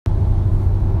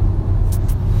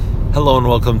Hello and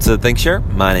welcome to ThinkShare.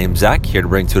 My name's Zach, here to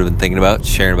bring to what I've been thinking about,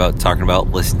 sharing about, talking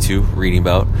about, listening to, reading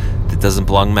about that doesn't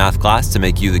belong in math class to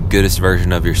make you the goodest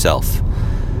version of yourself.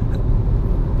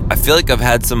 I feel like I've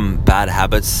had some bad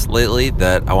habits lately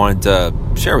that I wanted to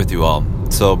share with you all.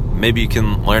 So maybe you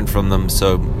can learn from them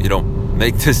so you don't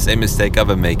make the same mistake I've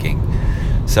been making.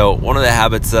 So one of the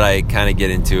habits that I kind of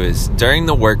get into is during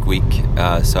the work week.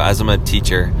 So as I'm a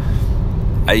teacher,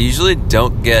 I usually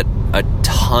don't get a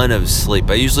ton of sleep.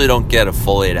 I usually don't get a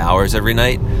full 8 hours every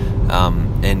night.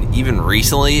 And even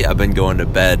recently, I've been going to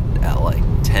bed at like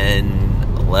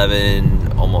 10,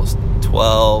 11, almost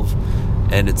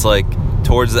 12. And it's like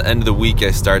towards the end of the week,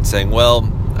 I start saying,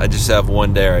 well, I just have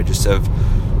one day or I just have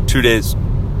 2 days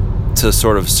to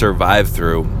sort of survive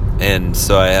through. And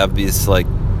so I have this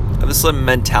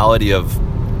mentality of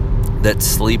that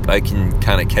sleep I can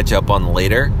kind of catch up on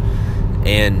later.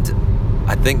 And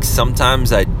I think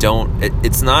sometimes I don't.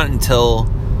 It's not until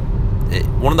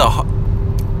I'm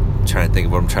trying to think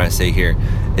of what I'm trying to say here.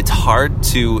 It's hard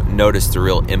to notice the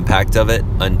real impact of it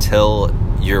until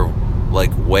you're like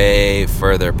way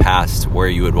further past where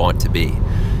you would want to be.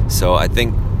 So I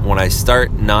think when I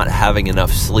start not having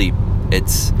enough sleep,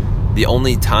 it's the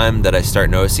only time that I start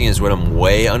noticing is when I'm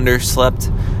way underslept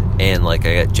and like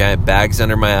I got giant bags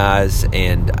under my eyes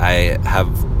and I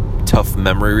have tough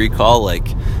memory recall. Like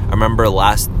I remember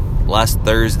last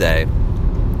Thursday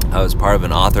I was part of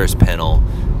an authors panel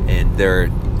and they're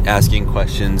asking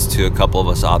questions to a couple of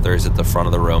us authors at the front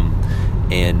of the room,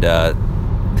 and at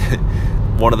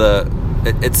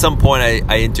some point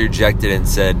I interjected and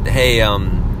said, hey,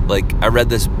 like I read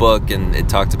this book and it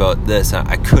talked about this.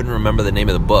 I couldn't remember the name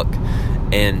of the book,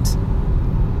 and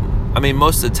I mean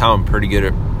most of the time I'm pretty good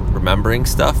at remembering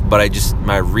stuff, but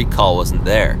my recall wasn't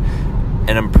there.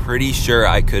 And I'm pretty sure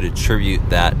I could attribute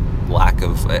that lack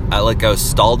of... I was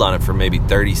stalled on it for maybe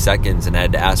 30 seconds and I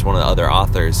had to ask one of the other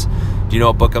authors, do you know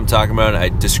what book I'm talking about? And I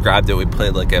described it. We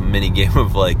played like a mini game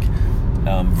of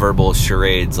verbal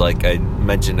charades. Like I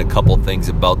mentioned a couple things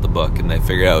about the book and I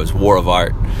figured out it was War of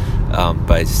Art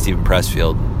by Stephen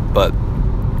Pressfield. But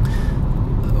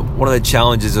one of the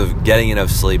challenges of getting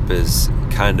enough sleep is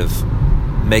kind of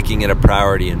making it a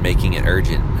priority and making it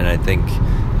urgent. And I think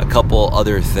a couple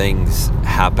other things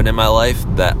happen in my life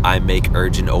that I make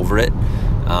urgent over it.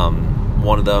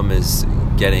 One of them is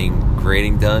getting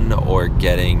grading done or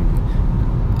getting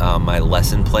my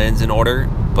lesson plans in order.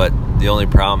 But the only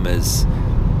problem is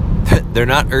they're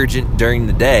not urgent during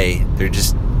the day. They're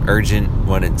just urgent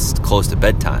when it's close to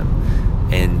bedtime.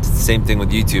 And same thing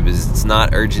with YouTube is it's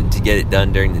not urgent to get it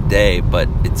done during the day, but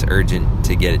it's urgent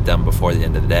to get it done before the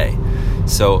end of the day.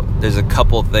 So there's a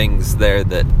couple things there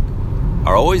that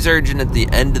are always urgent at the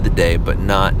end of the day, but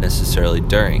not necessarily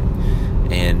during.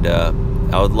 And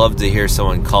I would love to hear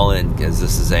someone call in, because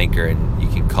this is Anchor, and you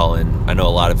can call in. I know a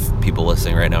lot of people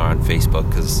listening right now are on Facebook,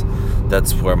 because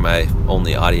that's where my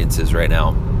only audience is right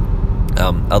now.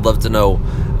 I'd love to know,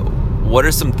 what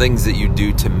are some things that you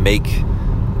do to make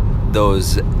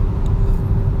those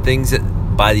things that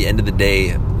by the end of the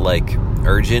day, like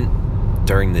urgent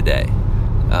during the day?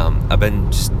 I've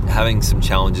been just having some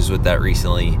challenges with that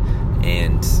recently,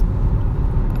 and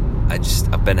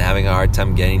I've been having a hard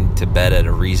time getting to bed at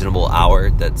a reasonable hour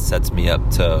that sets me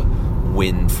up to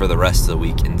win for the rest of the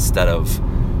week, instead of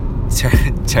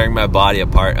tearing my body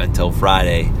apart until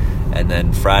Friday, and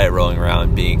then Friday rolling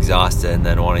around being exhausted and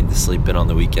then wanting to sleep in on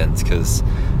the weekends. Because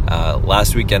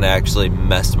last weekend I actually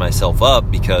messed myself up,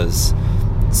 because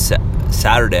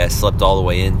Saturday I slept all the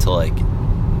way into like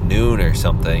noon or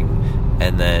something,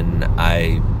 and then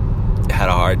I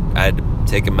had to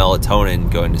take a melatonin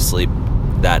going to sleep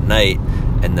that night,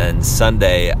 and then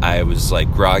Sunday I was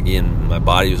like groggy and my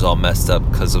body was all messed up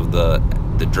because of the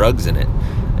drugs in it,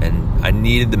 and I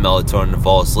needed the melatonin to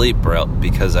fall asleep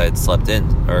because I had slept in,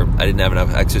 or I didn't have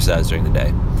enough exercise during the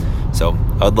day. So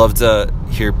I'd love to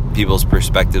hear people's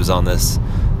perspectives on this.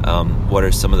 What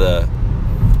are some of the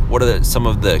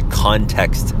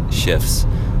context shifts?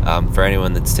 For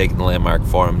anyone that's taken the Landmark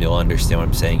Forum, you'll understand what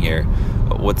I'm saying here.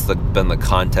 What's been the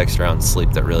context around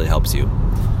sleep that really helps you?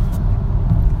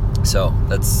 So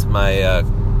that's my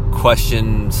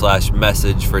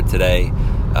question/message for today.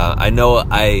 I know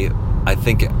I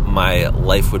think my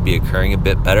life would be occurring a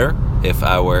bit better if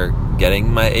I were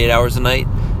getting my 8 hours a night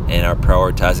and are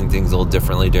prioritizing things a little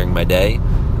differently during my day.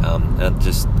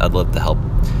 I'd love to help.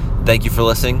 Thank you for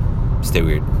listening. Stay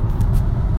weird.